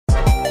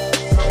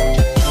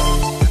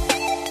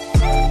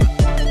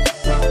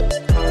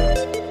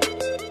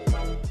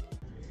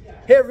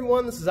Hey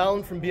everyone, this is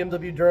Alan from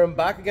BMW Durham,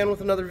 back again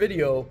with another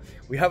video.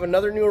 We have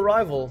another new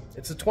arrival.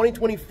 It's a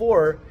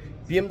 2024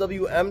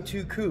 BMW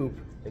M2 Coupe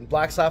in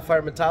black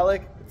sapphire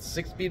metallic with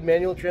 6-speed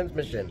manual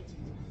transmission.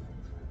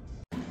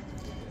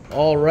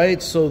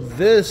 Alright, so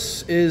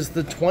this is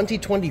the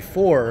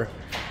 2024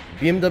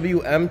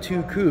 BMW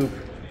M2 Coupe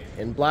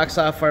in black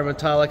sapphire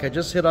metallic. I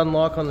just hit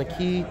unlock on the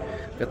key,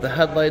 got the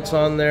headlights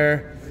on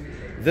there.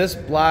 This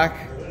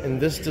black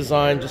and this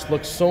design just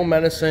looks so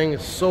menacing,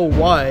 it's so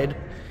wide.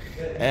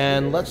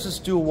 And let's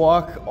just do a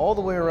walk all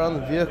the way around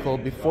the vehicle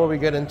before we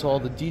get into all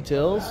the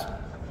details.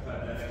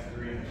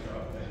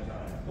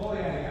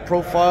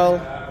 Profile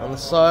on the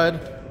side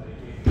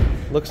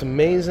looks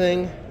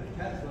amazing.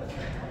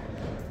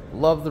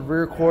 Love the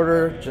rear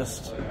quarter,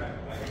 just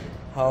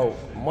how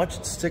much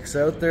it sticks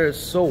out there is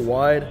so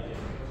wide.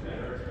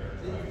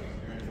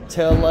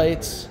 Tail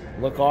lights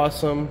look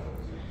awesome.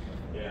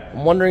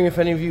 I'm wondering if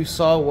any of you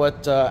saw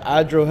what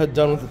Adro had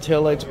done with the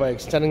tail lights by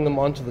extending them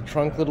onto the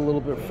trunk lid a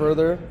little bit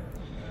further.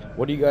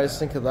 What do you guys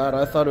think of that?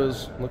 I thought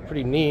it looked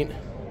pretty neat.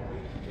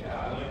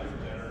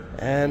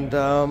 And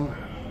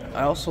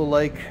I also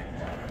like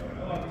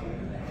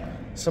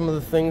some of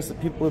the things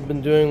that people have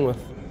been doing with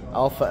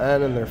Alpha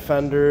N and their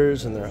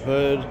fenders and their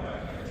hood.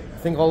 I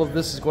think all of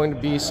this is going to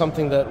be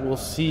something that we'll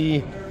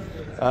see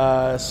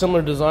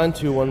similar design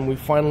to when we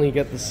finally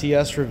get the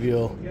CS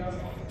reveal.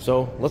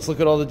 So let's look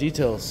at all the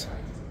details.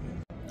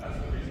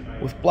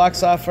 With black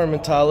sapphire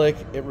metallic,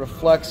 it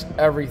reflects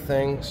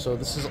everything, so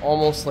this is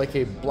almost like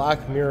a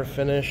black mirror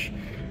finish,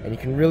 and you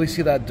can really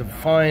see that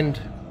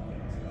defined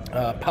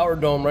power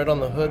dome right on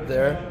the hood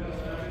there.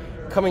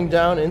 Coming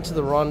down into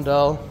the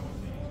rondelle,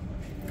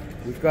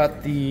 we've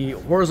got the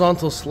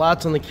horizontal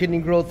slats on the kidney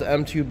grille, the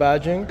M2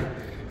 badging.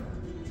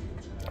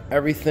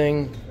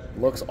 Everything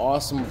looks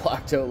awesome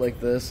blacked out like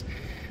this.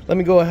 Let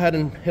me go ahead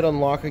and hit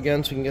unlock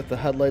again so we can get the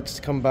headlights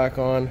to come back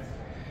on.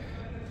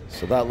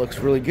 So that looks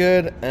really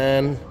good,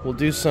 and we'll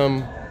do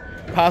some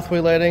pathway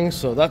lighting,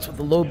 so that's what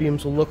the low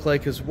beams will look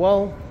like as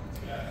well.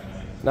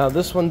 Now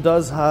this one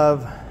does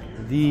have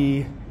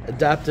the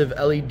adaptive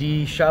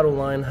LED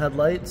Shadowline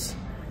headlights,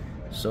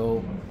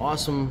 so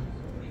awesome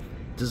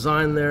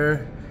design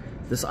there.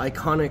 This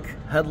iconic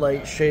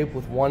headlight shape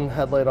with one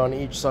headlight on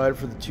each side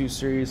for the 2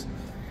 Series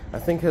I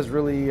think has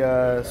really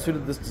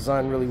suited this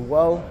design really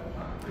well.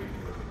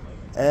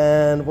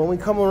 And when we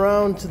come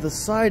around to the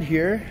side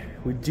here,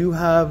 we do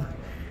have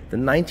the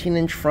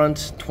 19-inch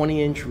front,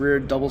 20-inch rear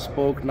double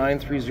spoke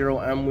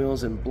 930M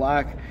wheels in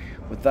black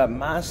with that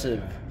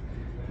massive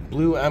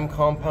blue M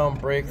compound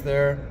brake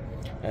there.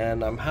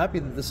 And I'm happy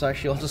that this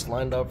actually all just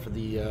lined up for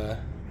the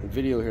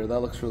video here.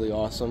 That looks really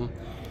awesome.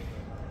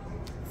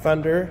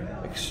 Fender,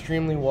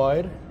 extremely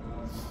wide.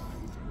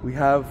 We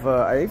have,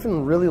 I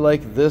even really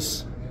like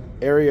this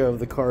area of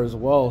the car as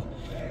well.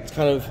 It's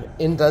kind of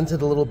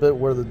indented a little bit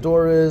where the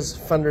door is,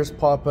 fenders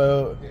pop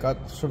out,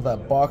 got sort of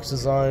that box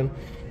design.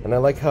 And I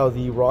like how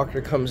the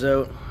rocker comes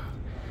out.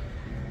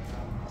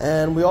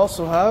 And we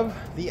also have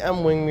the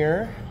M-wing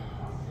mirror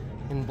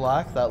in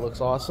black. That looks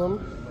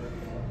awesome.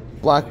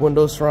 Black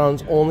window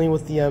surrounds only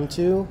with the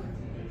M2.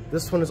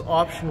 This one is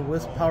optioned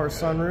with power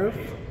sunroof.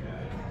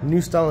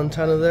 New style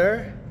antenna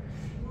there.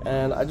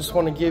 And I just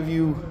want to give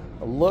you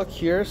a look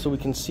here so we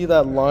can see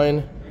that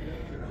line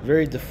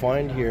very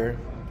defined here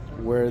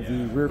where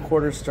the rear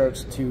quarter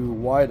starts to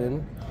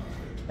widen.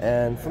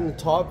 And from the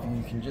top view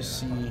you can just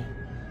see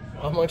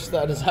how much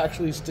that is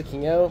actually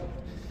sticking out.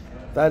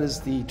 That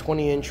is the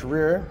 20-inch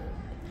rear.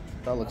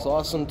 That looks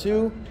awesome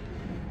too.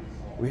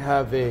 We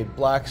have a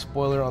black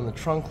spoiler on the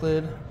trunk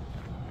lid.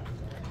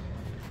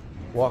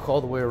 Walk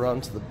all the way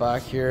around to the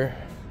back here.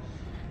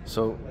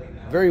 So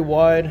very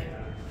wide.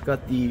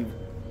 Got the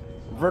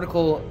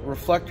vertical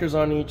reflectors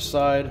on each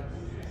side,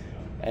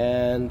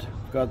 and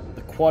got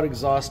the quad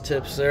exhaust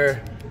tips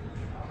there.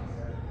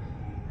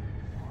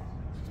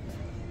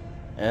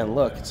 And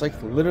look, it's like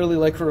literally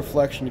like a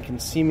reflection. You can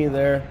see me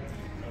there.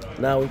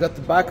 Now we've got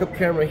the backup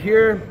camera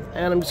here,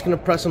 and I'm just gonna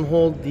press and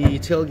hold the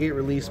tailgate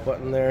release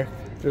button there.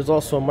 There's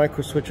also a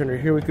micro switch under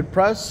here we could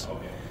press.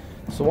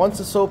 So once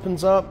this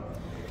opens up,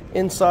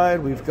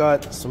 inside we've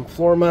got some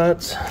floor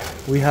mats.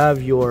 We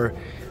have your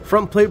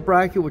front plate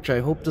bracket, which I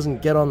hope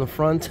doesn't get on the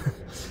front.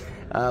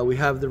 We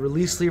have the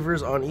release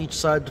levers on each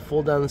side to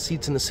fold down the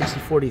seats in a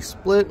 60/40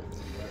 split.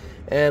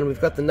 And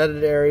we've got the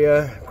netted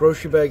area,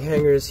 grocery bag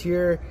hangers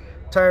here,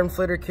 tire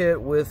inflator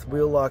kit with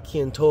wheel lock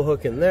key and tow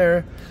hook in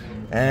there.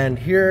 And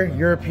here,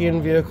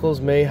 European vehicles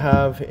may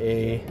have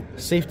a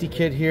safety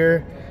kit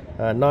here,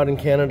 not in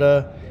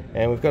Canada.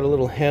 And we've got a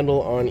little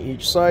handle on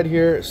each side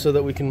here so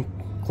that we can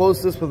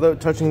close this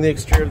without touching the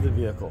exterior of the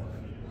vehicle.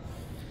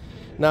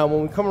 Now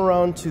when we come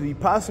around to the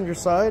passenger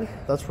side,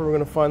 that's where we're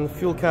going to find the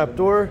fuel cap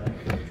door.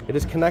 It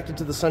is connected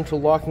to the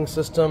central locking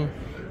system.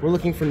 We're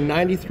looking for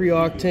 93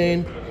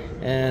 octane.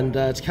 And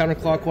it's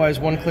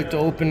counterclockwise, 1 click to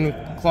open,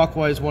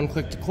 clockwise, 1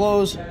 click to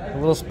close. A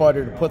little spot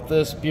here to put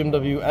this.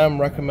 BMW M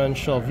recommends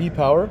Shell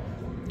V-Power.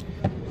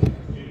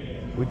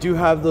 We do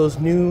have those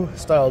new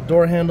style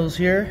door handles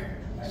here,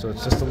 so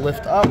it's just a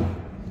lift up.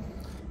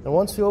 And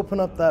once we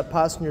open up that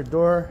passenger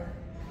door,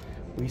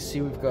 we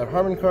see we've got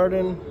Harman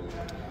Kardon.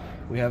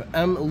 We have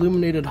M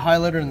illuminated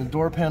highlighter in the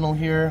door panel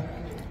here.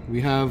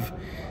 We have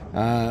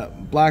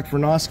black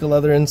Vernasca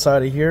leather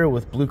inside of here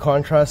with blue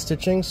contrast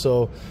stitching.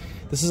 So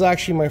this is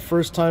actually my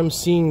first time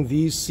seeing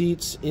these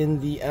seats in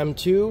the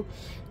M2.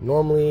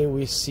 Normally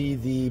we see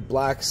the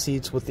black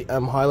seats with the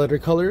M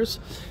highlighter colors.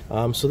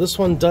 So this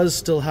one does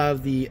still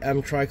have the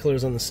M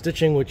tricolors on the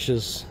stitching, which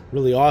is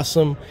really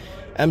awesome.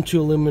 M2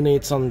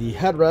 illuminates on the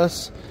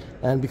headrests,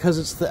 and because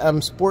it's the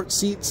M Sport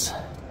seats,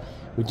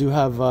 we do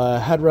have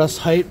headrest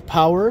height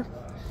power.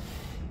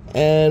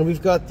 And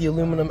we've got the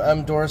aluminum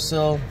M door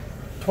sill.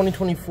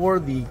 2024,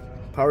 the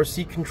power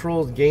seat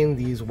controls gain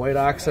these white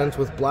accents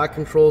with black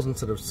controls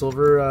instead of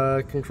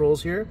silver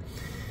controls here.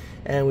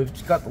 And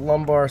we've got the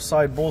lumbar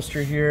side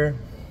bolster here.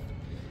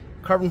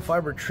 Carbon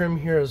fiber trim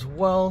here as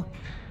well.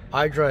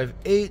 iDrive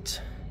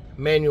 8,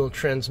 manual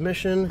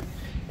transmission.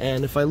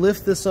 And if I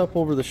lift this up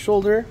over the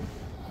shoulder,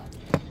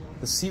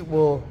 the seat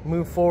will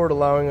move forward,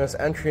 allowing us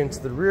entry into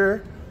the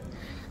rear.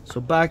 So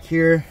back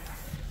here,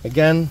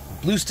 again,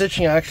 blue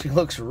stitching actually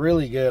looks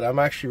really good. I'm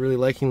actually really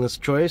liking this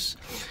choice.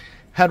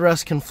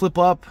 Headrests can flip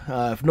up.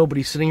 If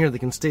nobody's sitting here, they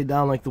can stay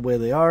down like the way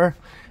they are.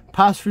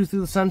 Pass through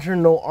the center,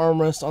 no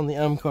armrest on the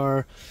M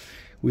car.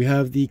 We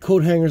have the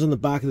coat hangers on the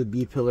back of the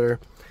B pillar,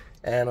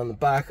 and on the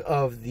back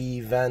of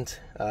the vent,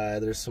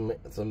 there's some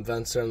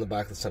vents there on the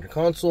back of the center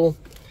console.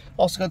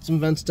 Also got some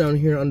vents down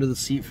here under the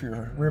seat for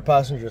your rear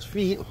passenger's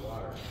feet.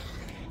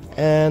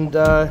 And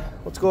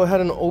let's go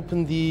ahead and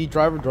open the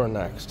driver door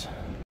next.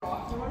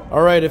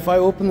 All right, if I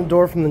open the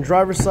door from the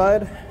driver's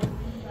side,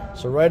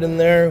 so right in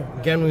there,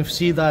 again, we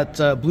see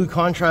that blue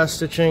contrast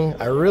stitching.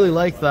 I really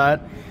like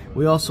that.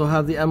 We also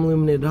have the M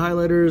illuminated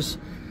highlighters,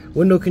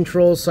 window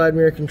controls, side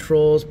mirror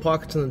controls,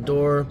 pockets in the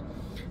door.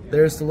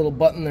 There's the little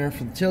button there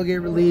for the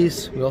tailgate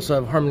release. We also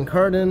have Harman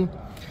Kardon.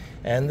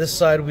 And this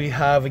side we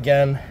have,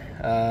 again,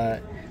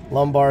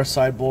 lumbar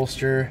side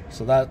bolster.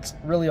 So that's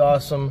really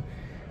awesome.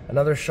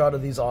 Another shot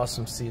of these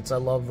awesome seats. I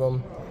love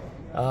them.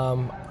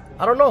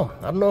 I don't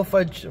know if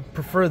I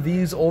prefer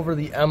these over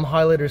the M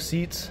highlighter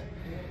seats.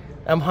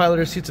 M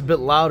highlighter seat's a bit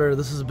louder.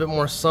 This is a bit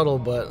more subtle,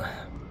 but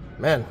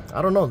man,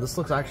 I don't know. This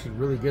looks actually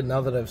really good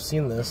now that I've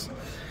seen this.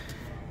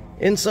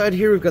 Inside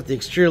here, we've got the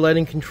exterior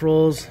lighting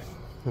controls.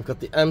 We've got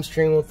the M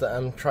string with the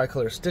M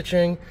tricolor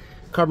stitching,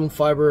 carbon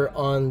fiber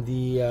on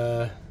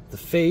the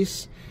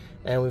face,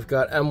 and we've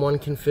got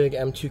M1 config,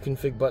 M2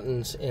 config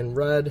buttons in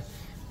red.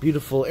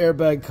 Beautiful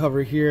airbag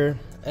cover here,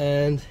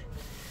 and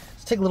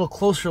let's take a little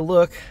closer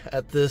look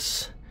at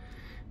this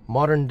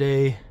modern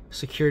day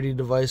security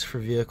device for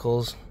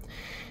vehicles.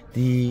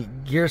 The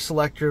gear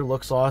selector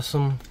looks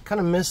awesome. Kind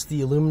of missed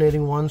the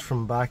illuminating ones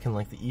from back in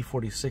like the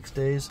E46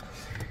 days.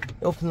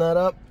 Open that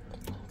up.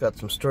 Got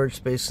some storage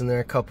space in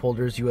there, cup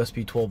holders,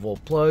 USB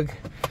 12-volt plug.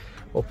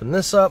 Open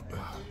this up.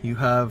 You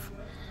have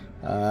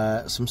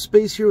some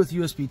space here with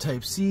USB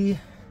Type-C.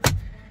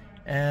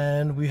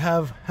 And we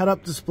have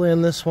head-up display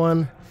on this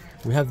one.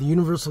 We have the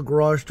universal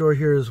garage door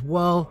here as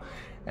well.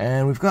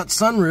 And we've got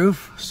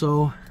sunroof,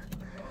 so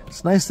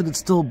it's nice that it's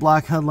still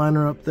black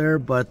headliner up there,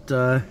 but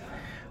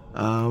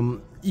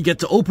you get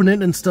to open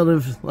it instead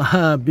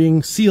of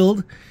being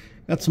sealed.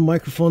 Got some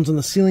microphones on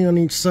the ceiling on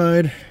each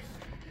side.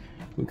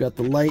 We've got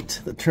the light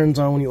that turns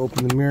on when you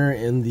open the mirror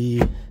in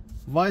the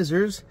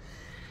visors.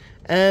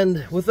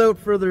 And without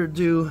further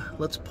ado,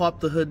 let's pop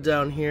the hood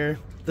down here.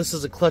 This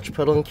is a clutch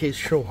pedal in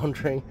case you're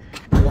wondering.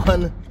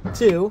 1,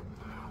 2.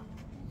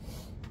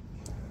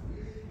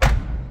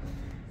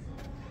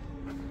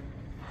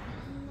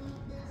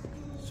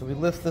 So we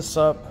lift this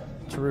up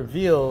to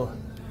reveal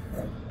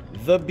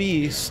the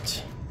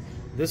beast.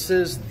 This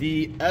is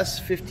the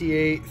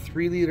S58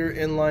 3-liter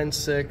inline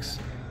 6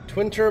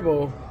 twin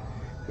turbo.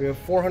 We have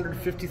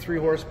 453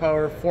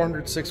 horsepower,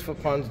 406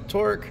 foot-pounds of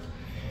torque.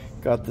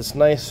 Got this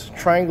nice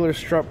triangular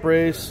strut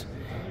brace.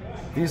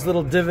 These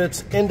little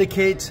divots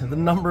indicate the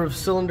number of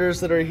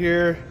cylinders that are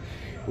here.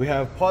 We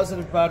have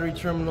positive battery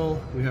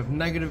terminal, we have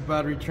negative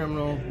battery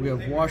terminal, we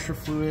have washer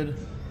fluid.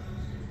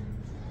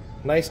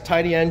 Nice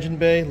tidy engine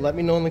bay. Let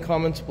me know in the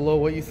comments below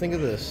what you think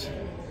of this.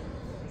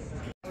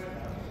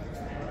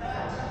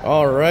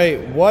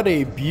 Alright, what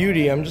a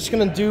beauty. I'm just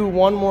going to do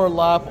one more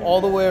lap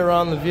all the way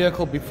around the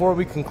vehicle before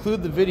we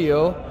conclude the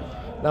video.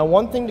 Now,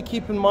 one thing to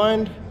keep in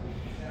mind,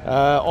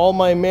 all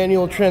my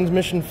manual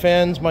transmission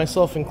fans,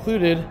 myself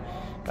included,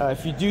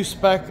 if you do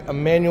spec a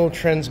manual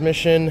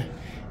transmission,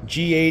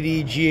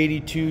 G80,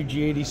 G82,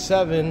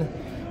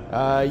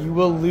 G87, you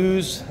will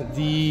lose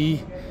the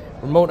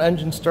remote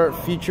engine start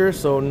feature,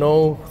 so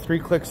no 3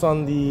 clicks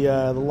on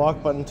the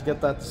lock button to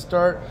get that to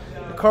start.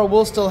 The car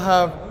will still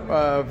have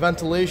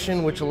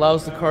ventilation, which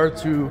allows the car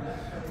to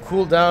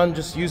cool down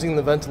just using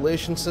the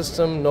ventilation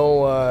system.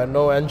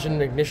 No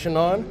engine ignition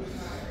on.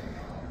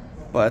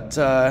 But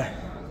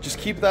just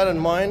keep that in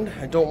mind.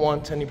 I don't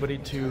want anybody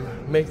to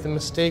make the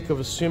mistake of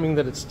assuming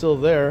that it's still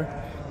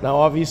there. Now,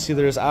 obviously,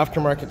 there's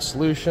aftermarket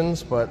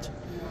solutions, but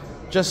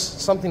just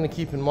something to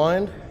keep in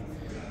mind.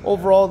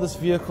 Overall, this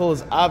vehicle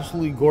is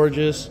absolutely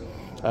gorgeous.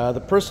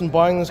 The person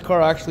buying this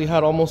car actually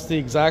had almost the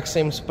exact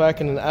same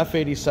spec in an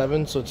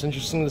F87, so it's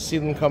interesting to see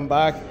them come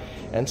back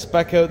and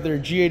spec out their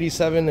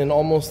G87 in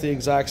almost the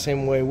exact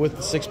same way with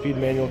the 6-speed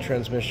manual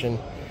transmission.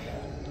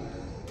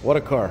 What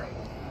a car.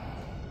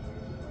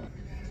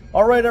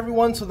 Alright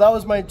everyone, so that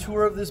was my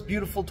tour of this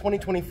beautiful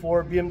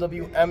 2024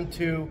 BMW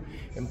M2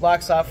 in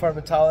black sapphire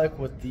metallic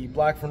with the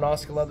black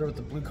Vernasca leather with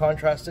the blue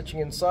contrast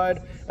stitching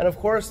inside, and of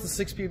course the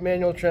 6-speed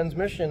manual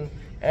transmission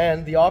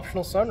and the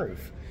optional sunroof.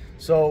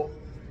 So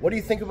what do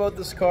you think about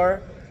this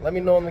car? Let me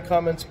know in the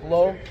comments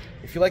below.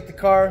 If you like the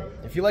car,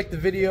 if you like the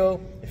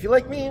video, if you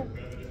like me,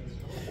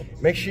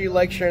 make sure you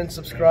like, share, and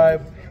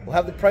subscribe. We'll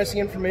have the pricing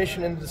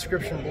information in the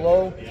description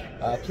below.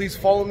 Please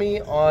follow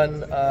me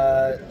on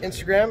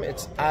Instagram.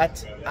 It's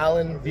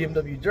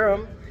 @AlanBMW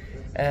Durham,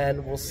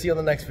 and we'll see you on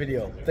the next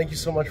video. Thank you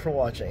so much for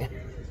watching.